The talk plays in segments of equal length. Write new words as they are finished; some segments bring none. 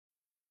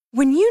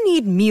When you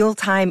need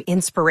mealtime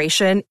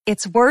inspiration,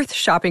 it's worth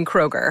shopping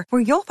Kroger,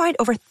 where you'll find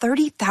over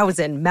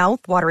 30,000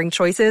 mouth-watering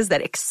choices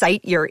that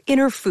excite your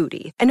inner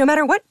foodie. And no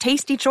matter what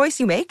tasty choice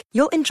you make,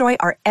 you'll enjoy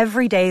our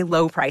everyday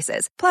low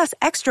prices, plus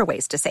extra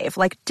ways to save,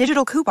 like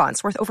digital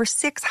coupons worth over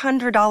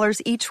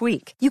 $600 each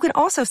week. You can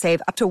also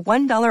save up to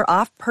 $1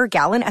 off per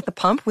gallon at the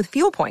pump with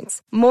fuel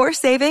points. More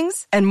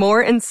savings and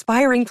more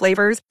inspiring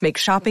flavors make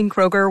shopping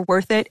Kroger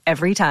worth it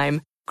every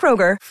time.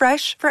 Kroger,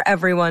 fresh for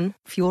everyone.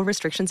 Fuel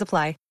restrictions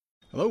apply.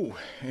 Hello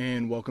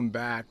and welcome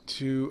back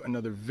to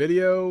another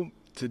video.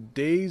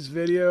 Today's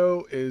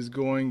video is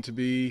going to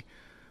be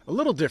a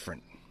little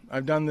different.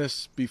 I've done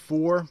this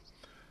before.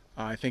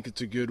 I think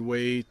it's a good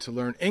way to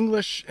learn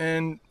English,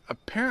 and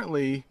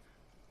apparently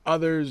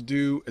others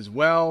do as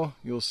well.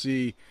 You'll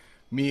see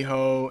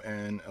Miho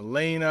and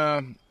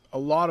Elena. A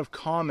lot of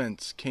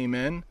comments came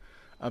in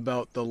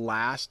about the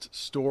last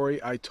story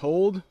I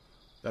told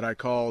that I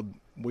called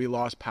We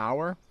Lost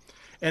Power.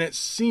 And it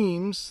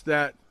seems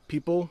that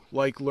people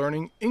like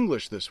learning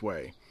English this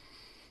way.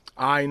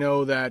 I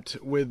know that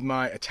with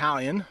my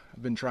Italian,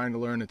 I've been trying to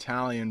learn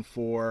Italian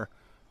for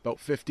about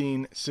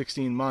 15,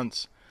 16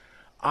 months.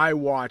 I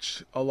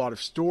watch a lot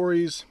of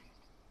stories.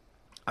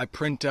 I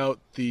print out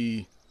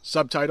the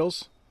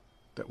subtitles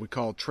that we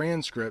call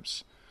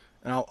transcripts,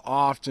 and I'll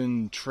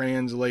often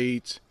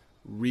translate,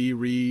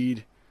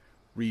 reread,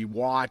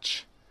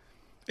 rewatch.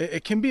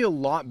 It can be a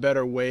lot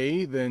better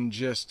way than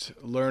just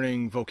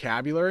learning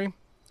vocabulary.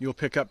 You'll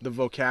pick up the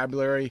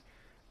vocabulary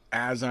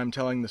as I'm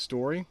telling the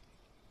story.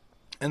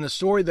 And the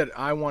story that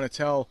I want to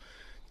tell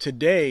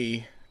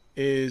today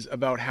is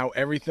about how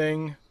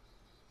everything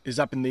is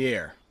up in the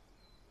air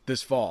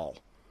this fall.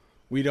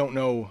 We don't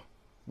know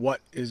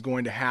what is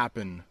going to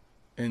happen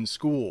in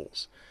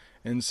schools.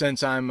 And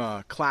since I'm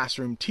a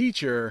classroom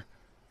teacher,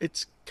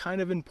 it's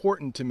kind of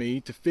important to me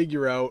to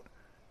figure out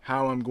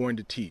how I'm going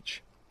to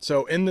teach.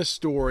 So in this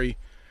story,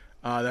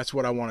 that's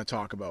what I want to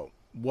talk about.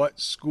 What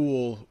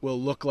school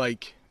will look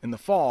like in the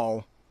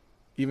fall,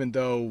 even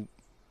though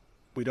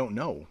we don't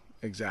know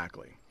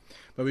exactly.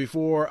 But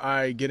before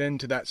I get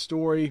into that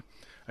story,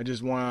 I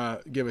just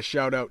want to give a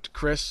shout out to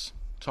Chris.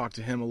 Talked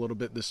to him a little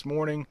bit this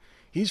morning.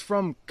 He's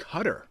from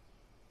Qatar.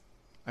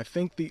 I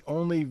think the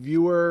only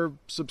viewer,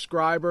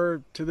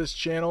 subscriber to this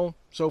channel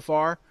so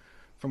far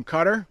from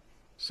Qatar.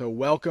 So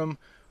welcome.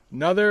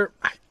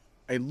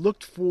 I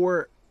looked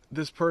for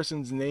this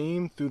person's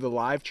name through the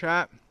live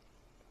chat.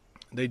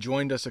 They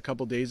joined us a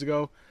couple days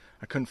ago.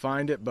 I couldn't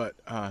find it, but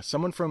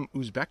someone from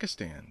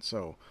Uzbekistan.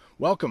 So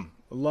welcome.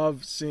 I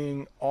love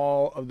seeing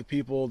all of the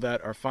people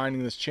that are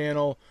finding this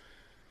channel.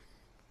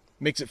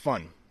 Makes it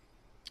fun.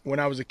 When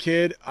I was a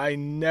kid, I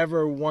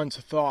never once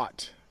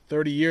thought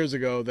 30 years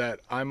ago that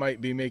I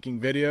might be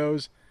making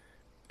videos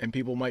and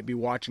people might be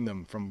watching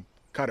them from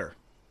Qatar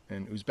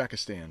and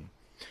Uzbekistan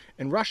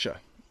and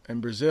Russia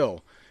and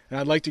Brazil. And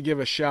I'd like to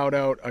give a shout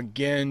out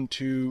again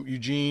to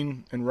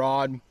Eugene and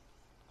Rod,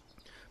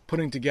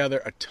 putting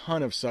together a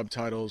ton of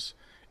subtitles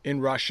in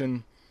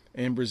Russian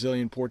and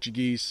Brazilian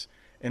Portuguese.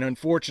 And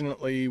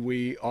unfortunately,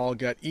 we all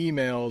got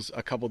emails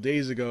a couple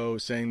days ago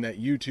saying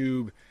that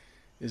YouTube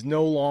is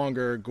no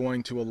longer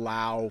going to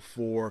allow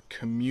for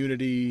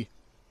community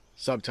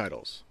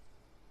subtitles,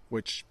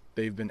 which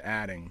they've been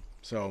adding.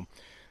 So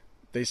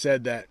they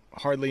said that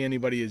hardly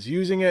anybody is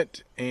using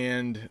it,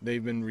 and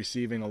they've been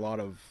receiving a lot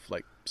of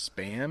like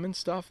spam and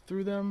stuff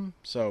through them.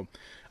 So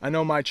I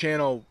know my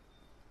channel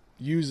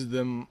uses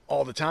them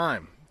all the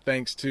time,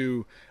 thanks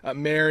to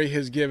Mary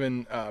has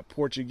given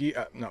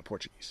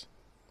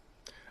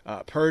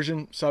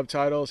Persian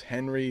subtitles.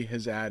 Henry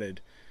has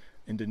added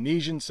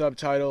Indonesian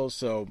subtitles.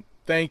 So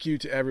thank you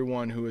to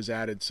everyone who has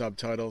added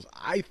subtitles.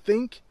 I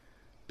think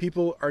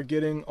people are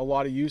getting a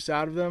lot of use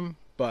out of them,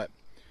 but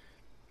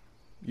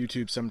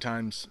YouTube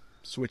sometimes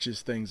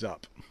switches things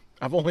up.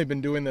 I've only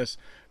been doing this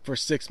for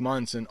 6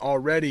 months, and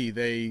already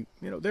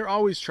they're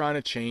always trying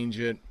to change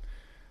it.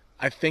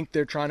 I think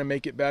they're trying to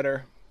make it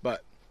better,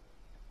 but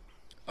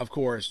of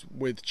course,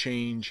 with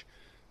change,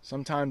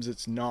 sometimes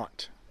it's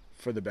not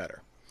for the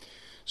better.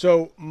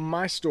 So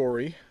my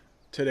story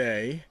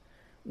today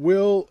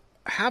will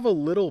have a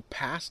little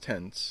past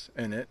tense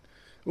in it.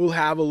 We'll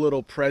have a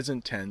little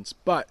present tense,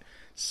 but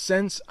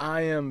since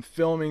I am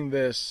filming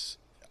this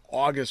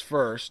August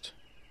 1st,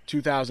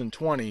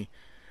 2020,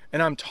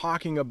 and I'm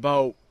talking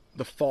about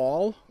the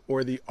fall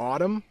or the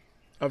autumn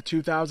of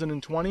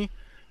 2020,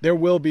 there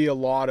will be a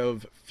lot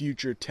of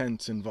future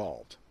tense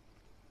involved.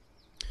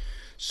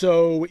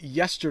 So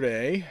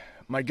yesterday,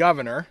 my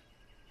governor,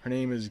 her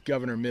name is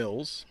Governor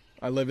Mills,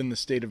 I live in the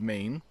state of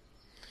Maine,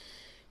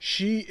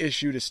 she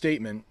issued a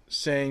statement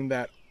saying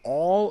that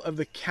all of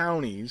the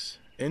counties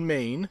in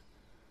Maine,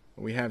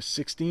 we have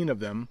 16 of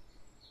them,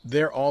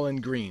 they're all in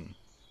green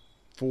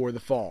for the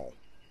fall,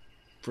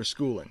 for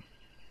schooling.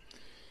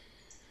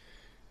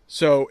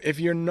 So if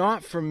you're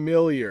not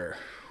familiar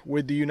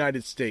with the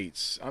United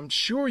States, I'm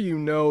sure you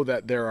know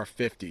that there are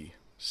 50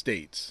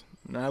 states.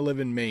 And I live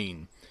in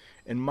Maine.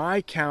 And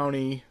my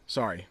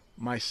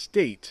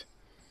state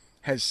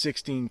has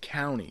 16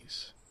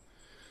 counties.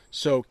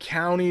 So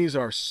counties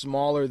are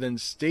smaller than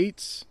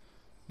states,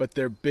 but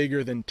they're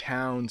bigger than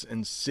towns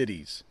and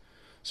cities.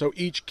 So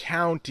each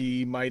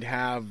county might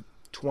have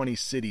 20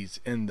 cities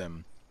in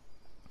them.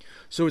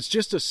 So it's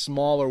just a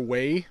smaller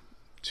way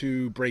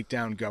to break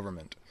down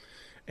government.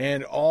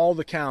 And all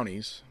the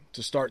counties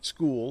to start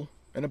school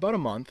in about a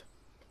month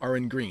are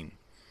in green,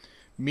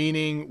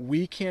 meaning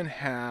we can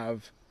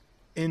have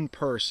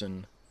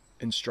in-person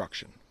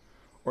instruction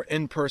or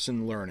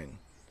in-person learning.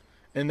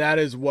 And that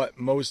is what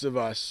most of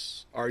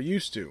us are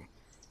used to.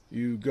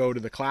 You go to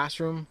the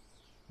classroom,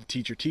 the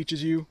teacher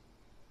teaches you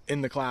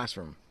in the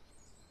classroom.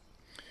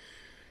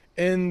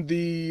 In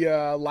the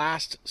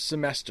last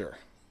semester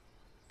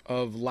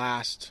of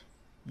last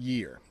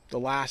year, the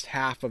last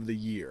half of the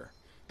year,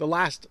 the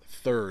last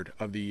third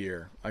of the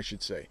year, I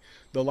should say,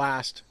 the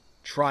last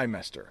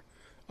trimester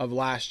of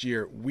last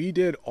year, we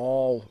did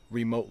all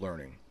remote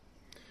learning,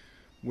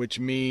 which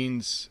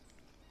means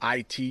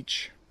I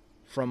teach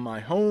from my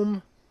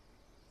home,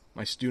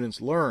 my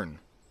students learn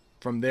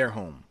from their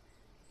home.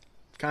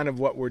 Kind of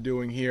what we're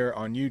doing here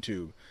on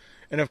YouTube.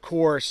 And of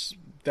course,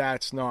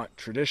 that's not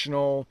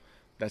traditional.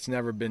 That's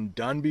never been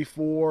done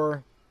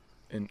before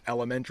in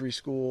elementary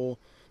school,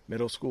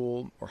 middle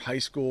school, or high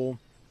school.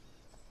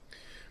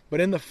 But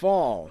in the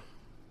fall,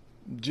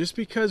 just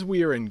because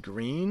we are in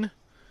green,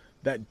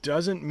 that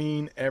doesn't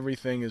mean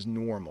everything is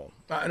normal.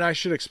 And I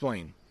should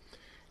explain.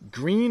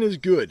 Green is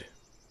good.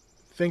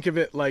 Think of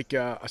it like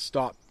a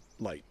stop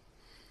light.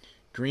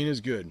 Green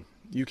is good.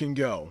 You can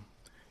go.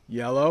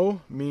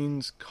 Yellow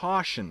means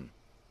caution.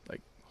 Like,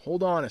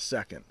 hold on a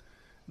second.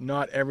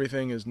 Not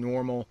everything is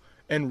normal.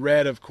 And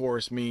red, of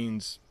course,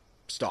 means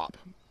stop.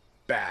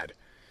 Bad.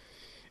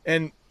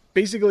 And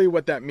basically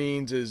what that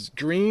means is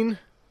green,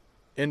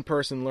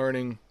 in-person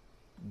learning,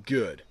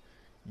 good.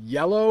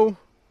 Yellow,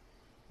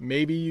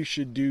 maybe you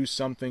should do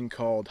something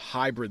called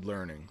hybrid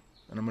learning.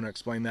 And I'm going to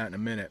explain that in a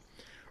minute.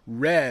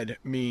 Red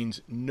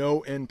means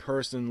no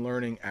in-person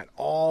learning at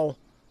all.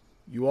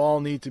 You all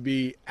need to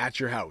be at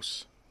your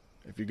house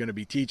if you're going to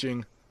be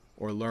teaching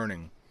or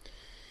learning.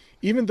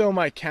 Even though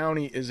my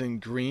county is in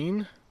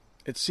green,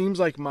 it seems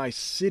like my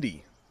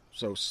city,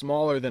 so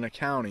smaller than a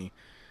county,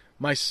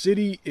 my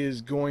city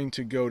is going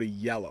to go to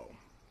yellow.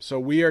 So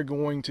we are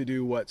going to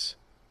do what's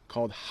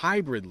called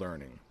hybrid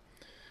learning.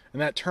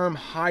 And that term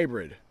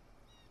hybrid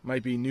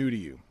might be new to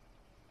you.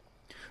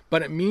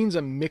 But it means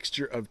a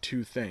mixture of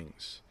two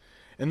things.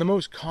 And the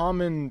most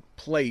common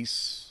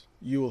place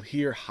you will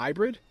hear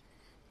hybrid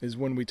is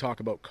when we talk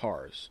about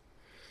cars.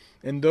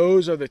 And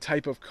those are the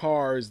type of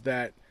cars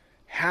that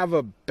have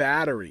a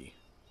battery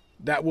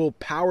that will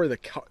power the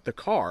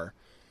car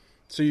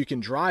so you can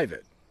drive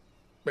it.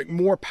 Like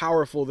more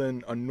powerful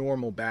than a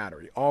normal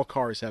battery. All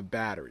cars have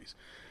batteries.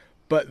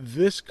 But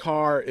this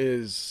car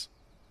is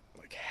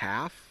like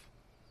half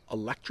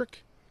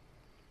electric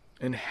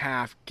and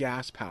half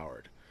gas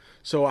powered.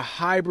 So a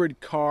hybrid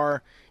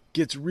car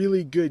gets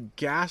really good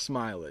gas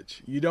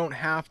mileage. You don't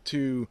have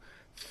to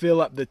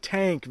fill up the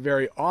tank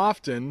very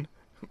often.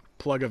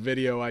 Plug a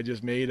video I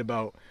just made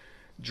about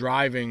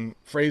driving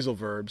phrasal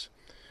verbs.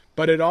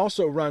 But it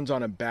also runs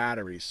on a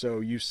battery, so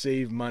you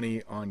save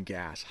money on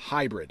gas.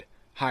 Hybrid,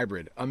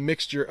 a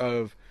mixture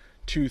of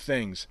two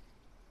things.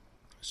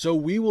 So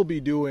we will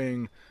be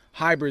doing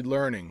hybrid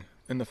learning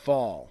in the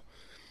fall.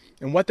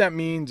 And what that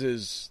means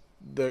is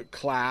the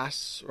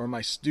class, or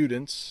my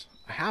students,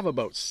 I have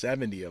about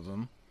 70 of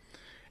them,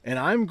 and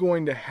I'm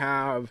going to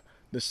have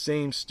the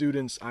same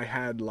students I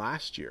had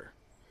last year.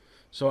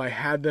 So I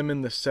had them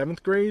in the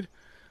 7th grade.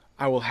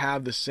 I will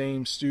have the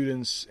same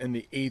students in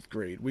the 8th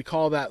grade. We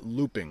call that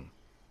looping.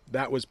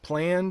 That was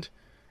planned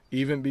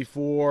even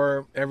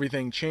before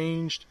everything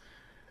changed.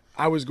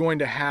 I was going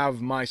to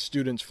have my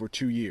students for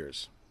 2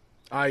 years.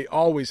 I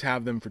always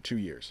have them for 2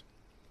 years.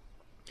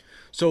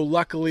 So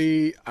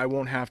luckily, I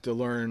won't have to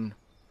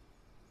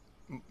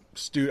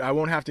I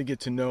won't have to get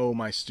to know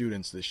my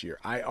students this year.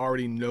 I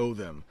already know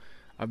them.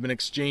 I've been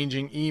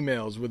exchanging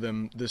emails with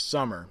them this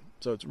summer.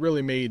 So it's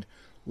really made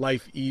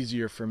life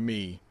easier for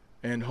me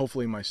and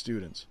hopefully my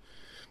students.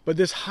 But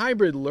this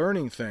hybrid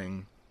learning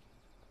thing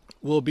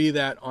will be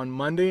that on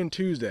Monday and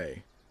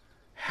Tuesday,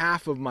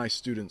 half of my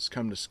students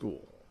come to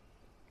school.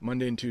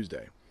 Monday and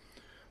Tuesday.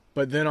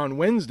 But then on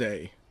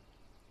Wednesday,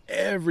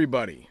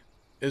 everybody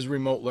is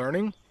remote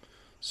learning,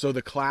 so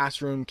the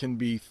classroom can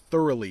be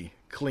thoroughly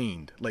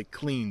cleaned, like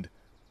cleaned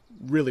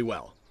really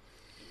well.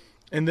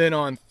 And then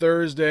on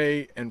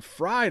Thursday and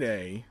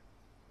Friday,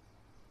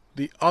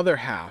 the other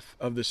half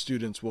of the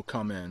students will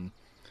come in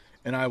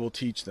and I will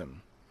teach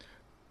them.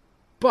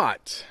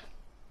 But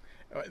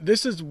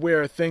this is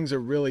where things are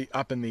really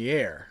up in the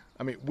air.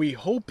 I mean, we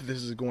hope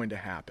this is going to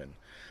happen.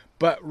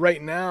 But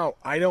right now,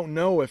 I don't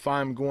know if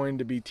I'm going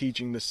to be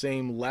teaching the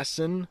same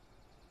lesson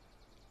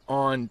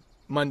on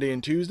Monday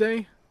and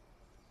Tuesday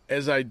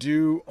as I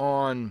do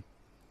on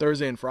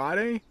Thursday and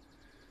Friday.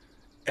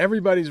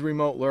 Everybody's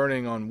remote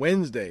learning on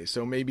Wednesday,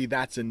 so maybe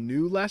that's a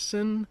new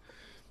lesson.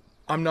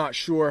 I'm not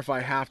sure if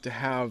I have to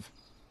have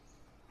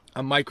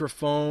a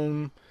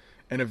microphone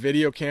and a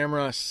video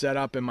camera set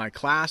up in my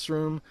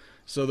classroom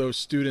So those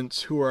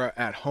students who are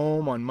at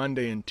home on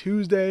Monday and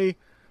Tuesday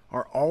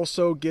are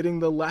also getting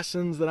the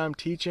lessons that I'm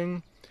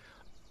teaching.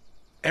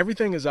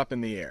 Everything is up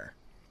in the air.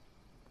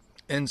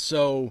 And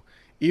so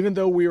even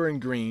though we are in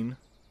green,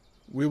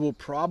 we will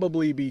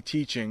probably be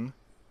teaching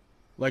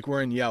like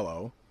we're in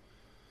yellow.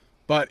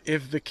 But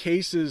if the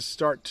cases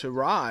start to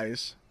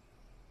rise,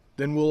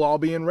 then we'll all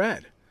be in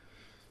red.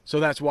 So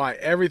that's why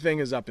everything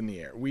is up in the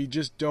air. We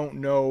just don't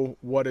know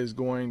what is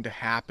going to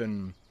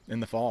happen in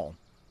the fall.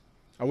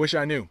 I wish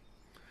I knew.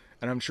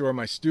 And I'm sure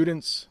my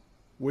students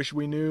wish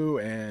we knew,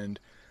 and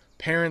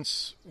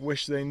parents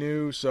wish they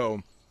knew.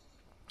 So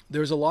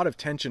there's a lot of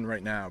tension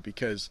right now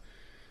because,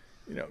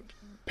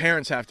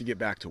 parents have to get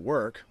back to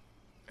work.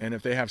 And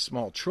if they have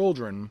small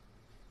children,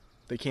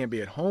 they can't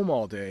be at home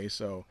all day.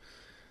 So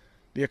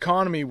the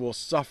economy will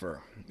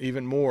suffer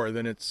even more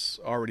than it's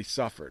already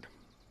suffered.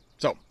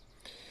 So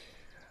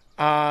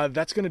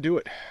that's going to do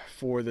it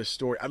for this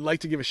story. I'd like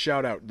to give a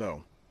shout out,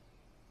 though,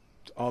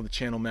 to all the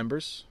channel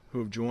members who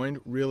have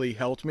joined. Really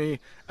helped me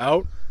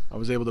out. I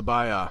was able to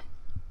buy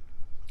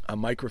a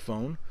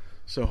microphone,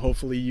 so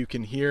hopefully you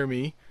can hear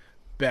me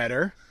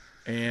better,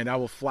 and I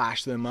will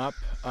flash them up.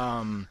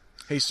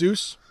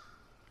 Jesus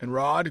and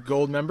Rod,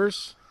 gold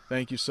members,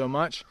 thank you so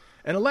much.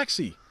 And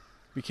Alexi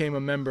became a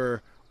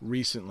member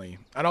recently.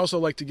 I'd also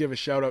like to give a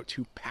shout out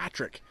to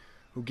Patrick,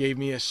 who gave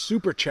me a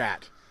super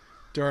chat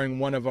during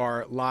one of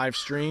our live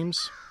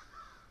streams.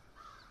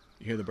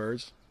 You hear the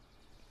birds?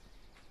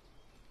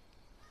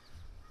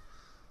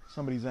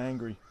 Somebody's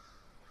angry.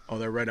 Oh,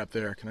 they're right up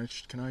there. Can I?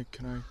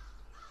 They're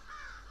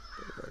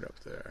right up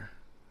there.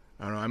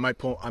 I don't know.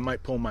 I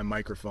might pull my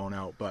microphone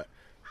out, but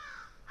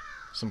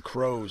some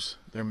crows.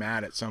 They're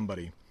mad at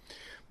somebody.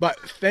 But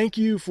thank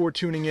you for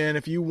tuning in.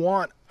 If you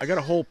want, I got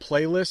a whole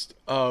playlist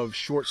of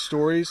short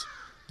stories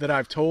that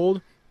I've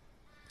told.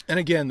 And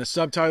again, the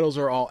subtitles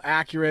are all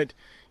accurate.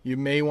 You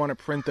may want to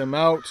print them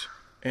out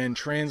and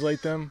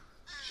translate them.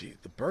 Gee,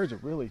 the birds are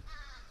really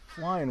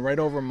flying right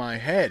over my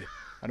head.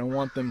 I don't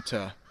want them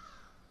to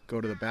go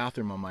to the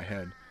bathroom on my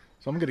head.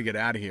 So I'm going to get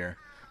out of here.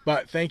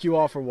 But thank you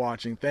all for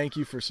watching. Thank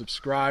you for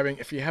subscribing.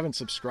 If you haven't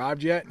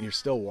subscribed yet and you're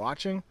still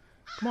watching,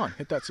 come on,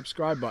 hit that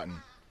subscribe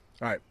button.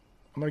 All right.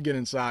 I'm going to get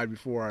inside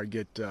before I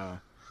get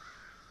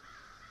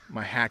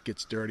my hat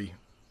gets dirty.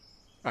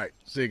 All right.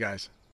 See you guys.